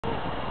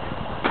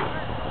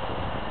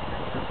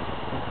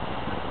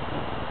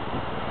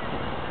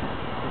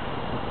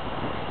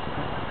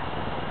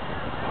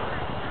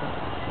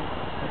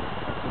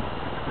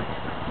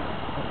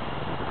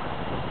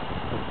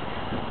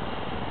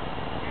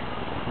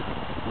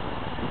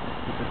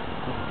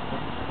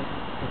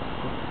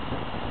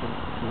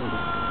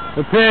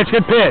Good pitch,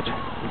 good pitch.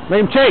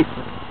 Make him chase.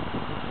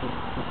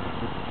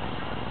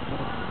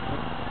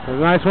 That's a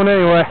nice one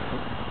anyway.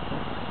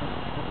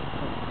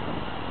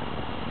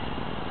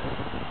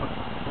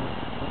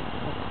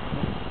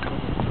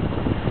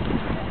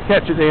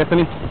 Catch it,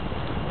 Anthony.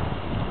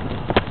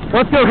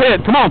 Let's go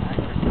hit. Come on.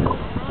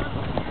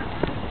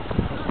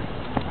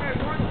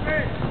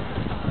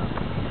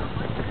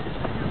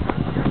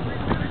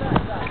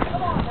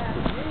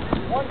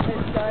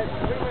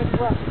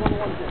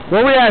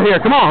 Where we at here?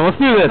 Come on, let's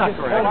do this. Why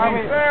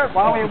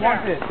don't we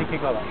one pitch? We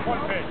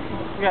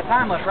got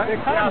time left, right?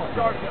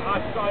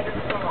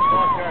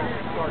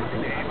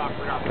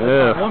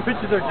 Yeah. One pitch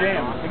is their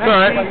jam. It's all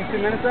right.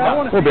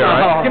 We'll be all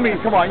right.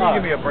 Come on, you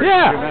give me a break.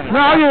 Yeah. No,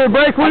 I'll give you a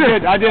break.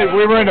 I did.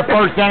 We were in the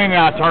first inning,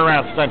 and I turned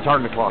around and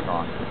turned the clock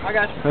on. I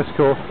got you. That's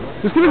cool.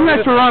 Just give us an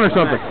extra run or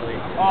something.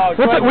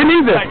 We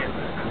need this.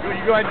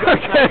 You go ahead and do it.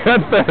 Okay,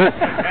 that's better.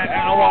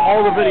 And I want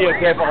all the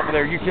videotape off of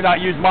there. You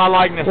cannot use my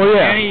likeness Well,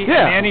 yeah. in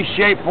any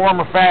shape, form,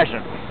 or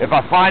fashion. If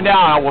I find out,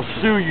 I will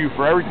sue you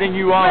for everything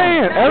you own.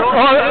 Man,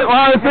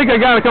 I think I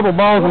got a couple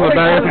balls in the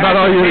bag. That's about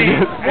all you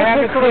get.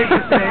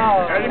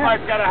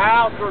 Everybody's got a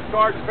house or a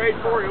car's paid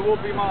for, it will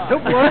be mine.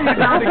 Don't worry,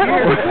 you're down to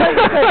here.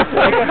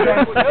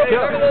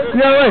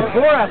 Yeah, wait.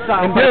 Four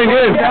outside. I'm doing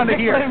good. Down to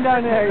here.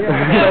 Down there,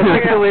 yeah.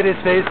 Pixelate his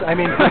face. I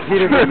mean,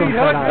 Peter gets him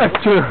cut out. That's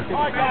true.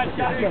 I can't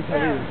tell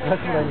you. That's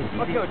what I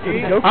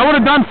need. I would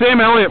have done Sam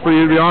Elliott for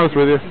you, to be honest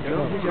with you.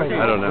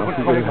 I don't know.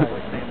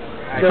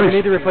 So we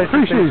need to replace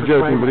Pretty sure he's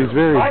joking, but he's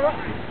very...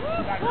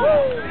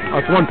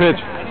 That's one pitch.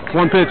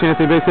 One pitch,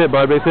 Anthony. Base hit,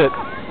 bud. Base hit.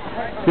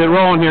 Get it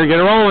rolling here. Get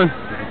it rolling.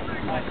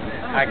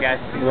 I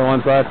got you. A little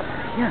inside.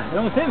 Yeah,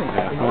 that was him.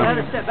 We'll have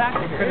to step back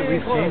here.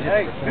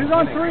 Hey, who's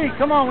on three?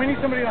 Come on, we need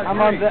somebody on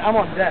three. I'm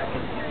on deck.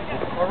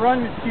 Our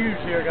run is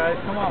huge here, guys.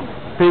 Come on.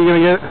 Pete, you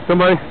gonna get it?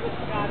 Somebody?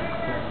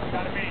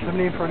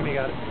 Somebody in front of me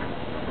got it.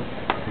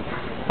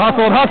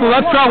 Hustle, hustle.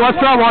 That's trouble. That's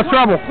trouble. That's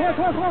trouble.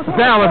 Let's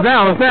down. Let's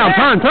down. Let's down.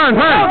 Turn, turn,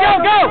 turn.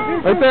 Go!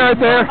 Right there, right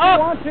there.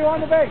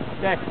 On the base.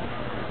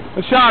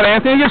 Good shot,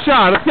 Anthony. Good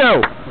shot. Let's go.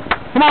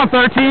 Come on,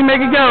 13.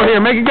 Make it go here.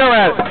 Make it go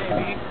at it.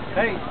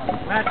 Hey,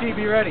 Matt T,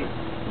 be ready.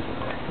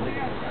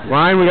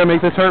 Ryan, we gotta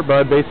make this hurt,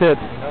 bud. Base hits.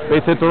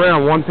 Base hits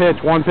around. One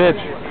pitch. One pitch.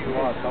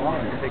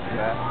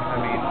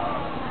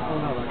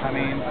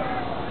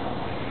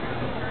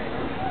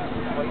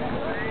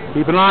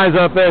 Keep an eyes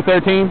up there,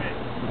 13.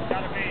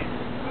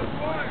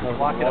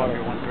 Lock it up here,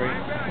 1-3.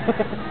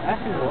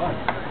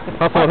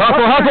 Hustle,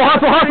 hustle, hustle,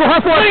 hustle, hustle,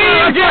 hustle.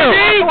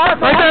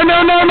 Right there.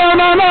 No, no, no,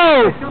 no,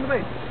 no.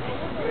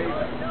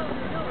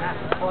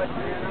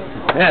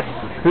 Yes.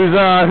 Who's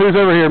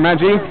over here, Matt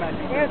G?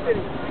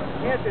 Anthony.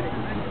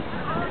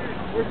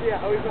 Where's he at?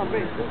 Oh, he's on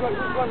base.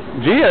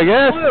 Who's G, I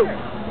guess. Blue.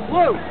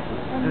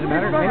 Doesn't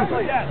matter.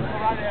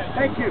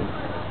 Thank you.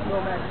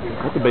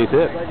 That's a base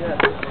hit.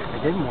 I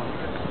gave him one.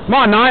 Come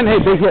on, 9. Hey,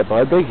 big hit,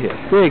 bud. Big hit.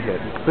 Big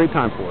hit. Great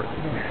time for it.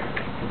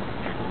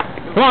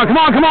 Come on, come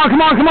on, come on, come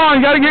on, come on.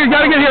 You gotta get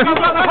here.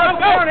 Come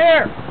on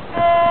here.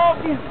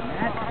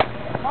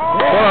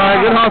 All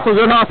right, good hustle,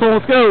 good hustle.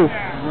 Let's go.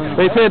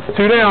 Base hits,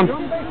 2 down.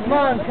 Come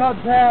on,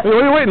 Cubs hat. Hey, what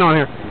are you waiting on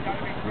here?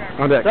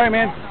 On deck. Sorry,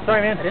 man.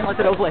 I didn't let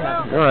that overlay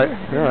happen. All right,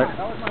 all right.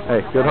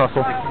 Hey, good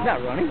hustle. He's not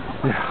running.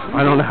 Yeah,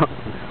 I don't know.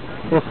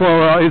 A little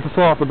slow. He's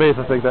slow off the base,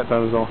 I think, that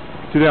time is all.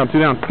 2 down,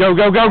 2 down. Go,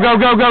 go, go, go,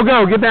 go, go,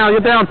 go. Get down,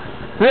 get down.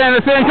 Then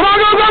it's in. Come on,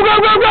 go, go, go,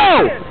 go, go.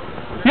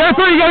 You got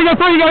 3, you gotta go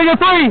 3, you gotta go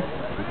 3.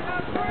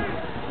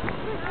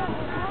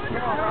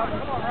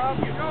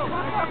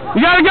 You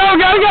gotta go,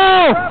 gotta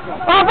go!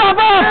 Up, up,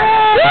 up!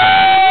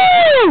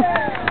 Woo!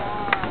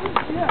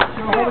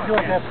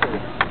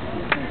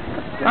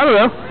 I don't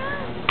know.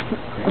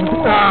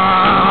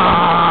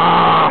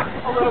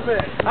 A little bit.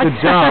 Good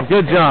job,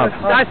 good job.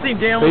 I seen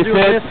Dan will Base do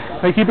hit. this.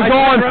 Hey, keep it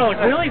going.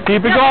 Really?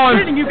 Keep it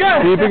going. You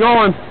go. Keep it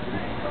going.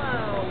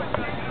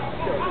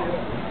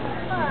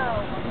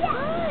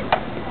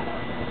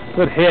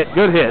 Good hit,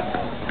 good hit.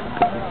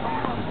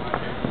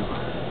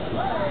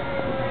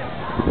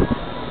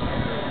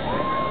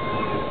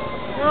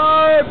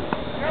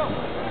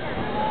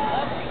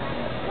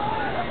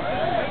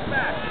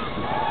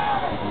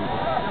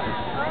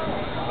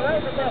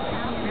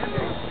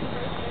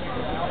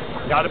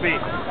 Gotta be. Oh,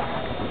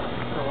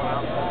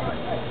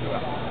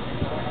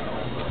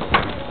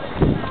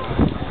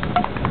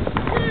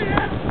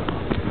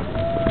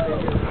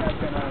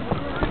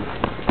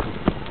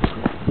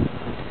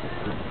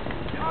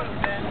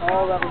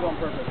 that was on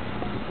purpose.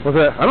 What's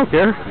that? I don't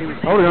care. I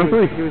would have gone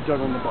 3. He was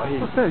juggling the ball.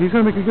 What's that? He's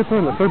gonna make a good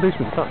throw. The third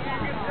baseman's tough.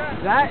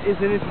 That is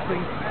an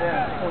interesting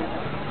point.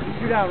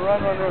 You down, run.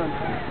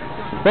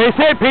 Base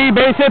hit, P.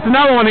 Base hit's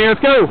another one here.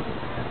 Let's go.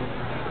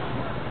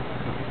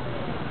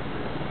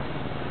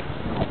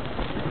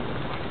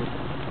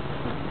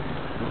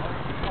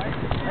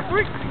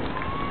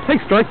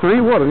 Take strike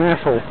 3. What an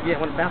asshole. Yeah,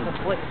 when it bounces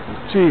split.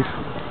 Jeez.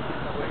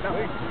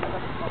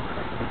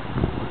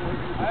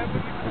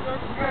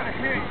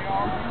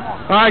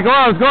 All right,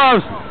 gloves,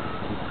 gloves.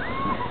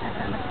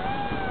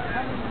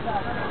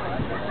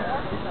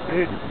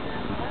 Dude,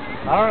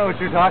 I don't know what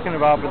you're talking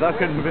about, but that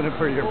couldn't have been a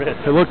prettier bit.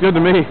 It looked good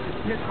to me.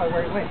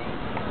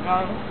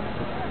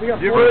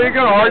 You really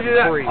gonna argue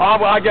that? Oh,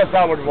 well, I guess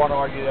I would want to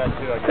argue that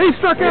too. I guess. He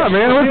struck out,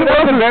 man. What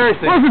else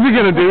is he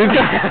gonna do?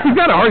 He's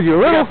got to argue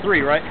a We little. got 3,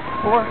 right?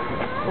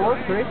 4,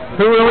 3.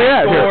 Who are we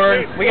at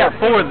here? 4. We got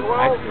 4.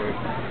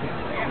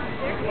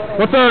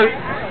 What's our?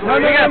 No,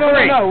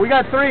 we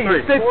got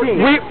 3.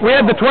 15. We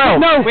had the 12.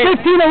 No,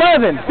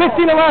 15-11.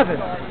 15-11.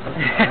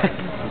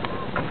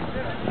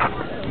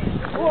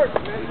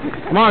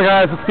 Come on,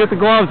 guys. Let's get the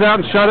gloves out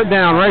and shut it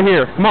down right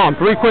here. Come on,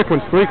 3 quick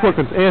ones. 3 quick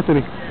ones.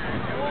 Anthony.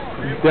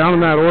 Down in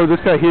that order. This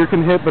guy here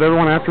can hit, but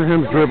everyone after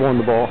him is dribbling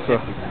the ball. So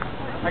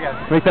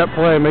make that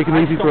play. Make an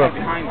easy throw.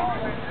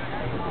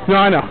 No,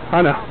 I know.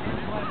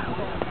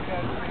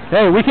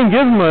 Hey, we can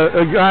give him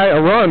a guy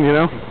a run, you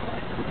know.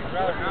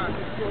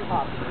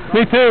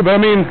 Me too, but I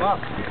mean,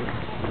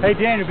 Hey,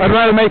 Daniel. I'd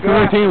rather make the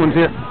routine ones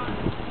here.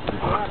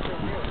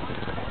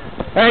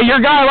 Hey,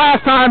 your guy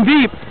last time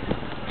deep.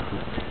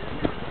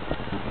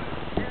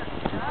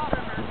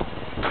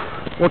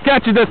 We'll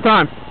catch you this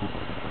time.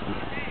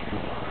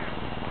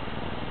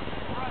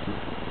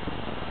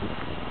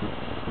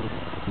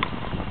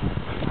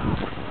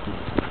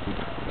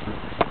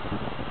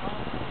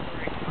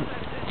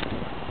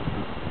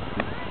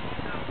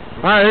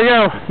 All right, here you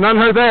go. Nothing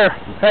hurt there.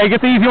 Hey,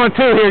 get the easy one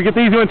too here. Get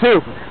the easy one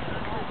too.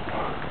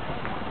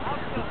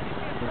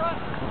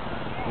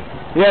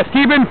 Yes,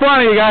 keep in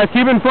front of you guys.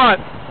 Keep in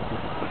front.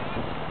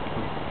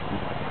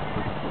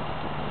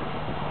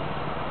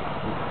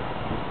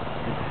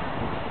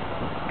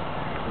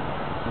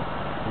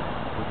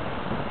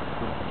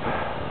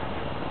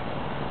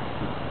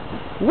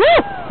 Woo!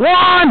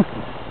 1!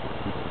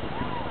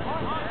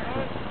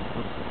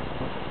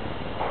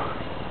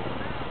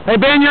 Hey,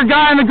 Ben, your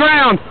guy on the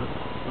ground.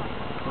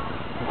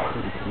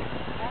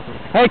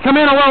 Hey, come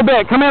in a little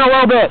bit. Come in a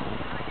little bit.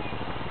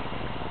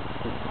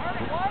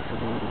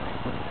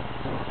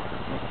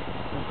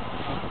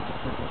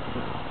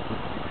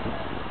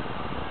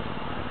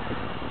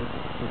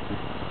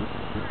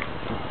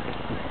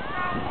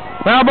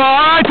 Foul ball. All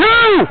right,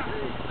 2!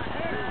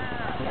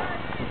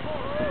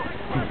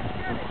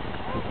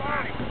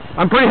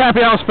 I'm pretty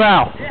happy I was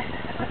foul.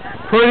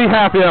 Pretty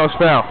happy I was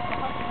foul.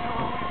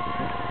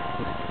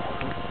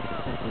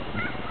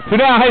 2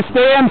 down. Hey,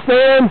 stay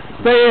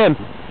in.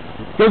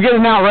 Go get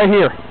an out right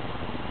here.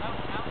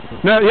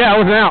 No, yeah, it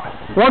was an out.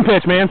 1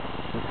 pitch, man.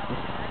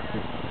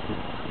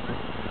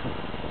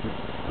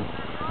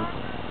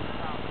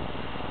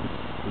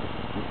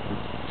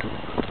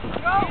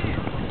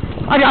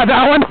 I got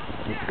that one.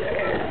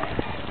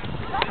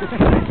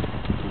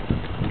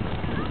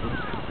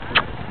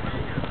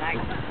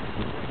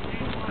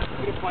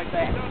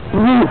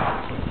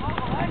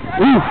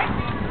 Ooh.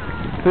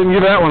 Didn't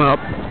give that one up.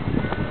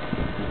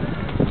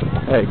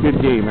 Hey,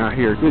 good game out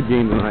here. Good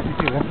game tonight.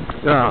 Good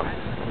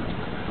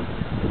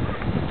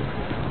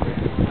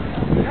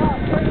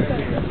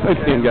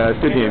game, guys.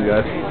 Good game,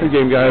 guys. Good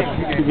game, guys.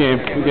 Good game.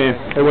 Good game.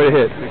 Hey, way to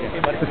hit.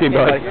 Good game,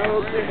 bud.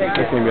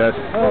 Good game, guys.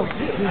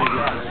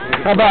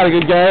 How about it,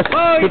 good guys?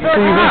 Good to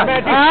see you.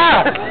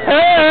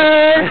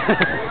 Hey!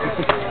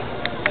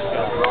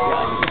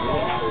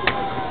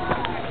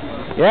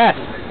 Yes.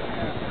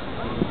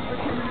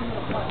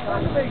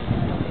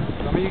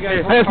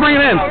 Hey, let's bring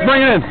it in.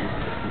 Bring it in.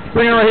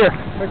 Bring it right here.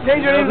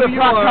 Change your name to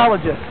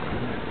proctologist.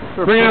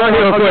 Bring it right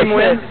here real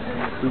quick.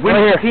 We win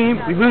as a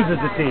team, we lose as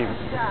a team.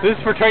 This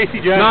is for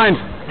Tracy Jones.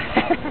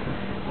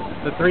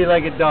 9. The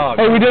 3-legged dog.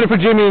 Hey, we did it for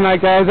Jimmy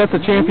tonight, guys. That's a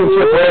championship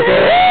right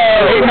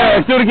there. Hey,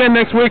 let's do it again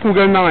next week. We'll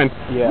go to 9.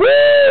 Yeah.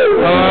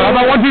 How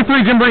about 1, 2,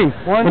 3, Jim Breen?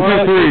 1, 2, 3,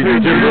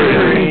 Jim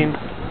Breen.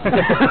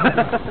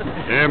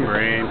 Jim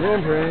Breen.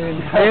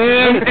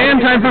 And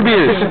time for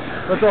beers.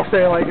 Let's all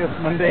say it like this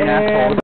Monday, asshole.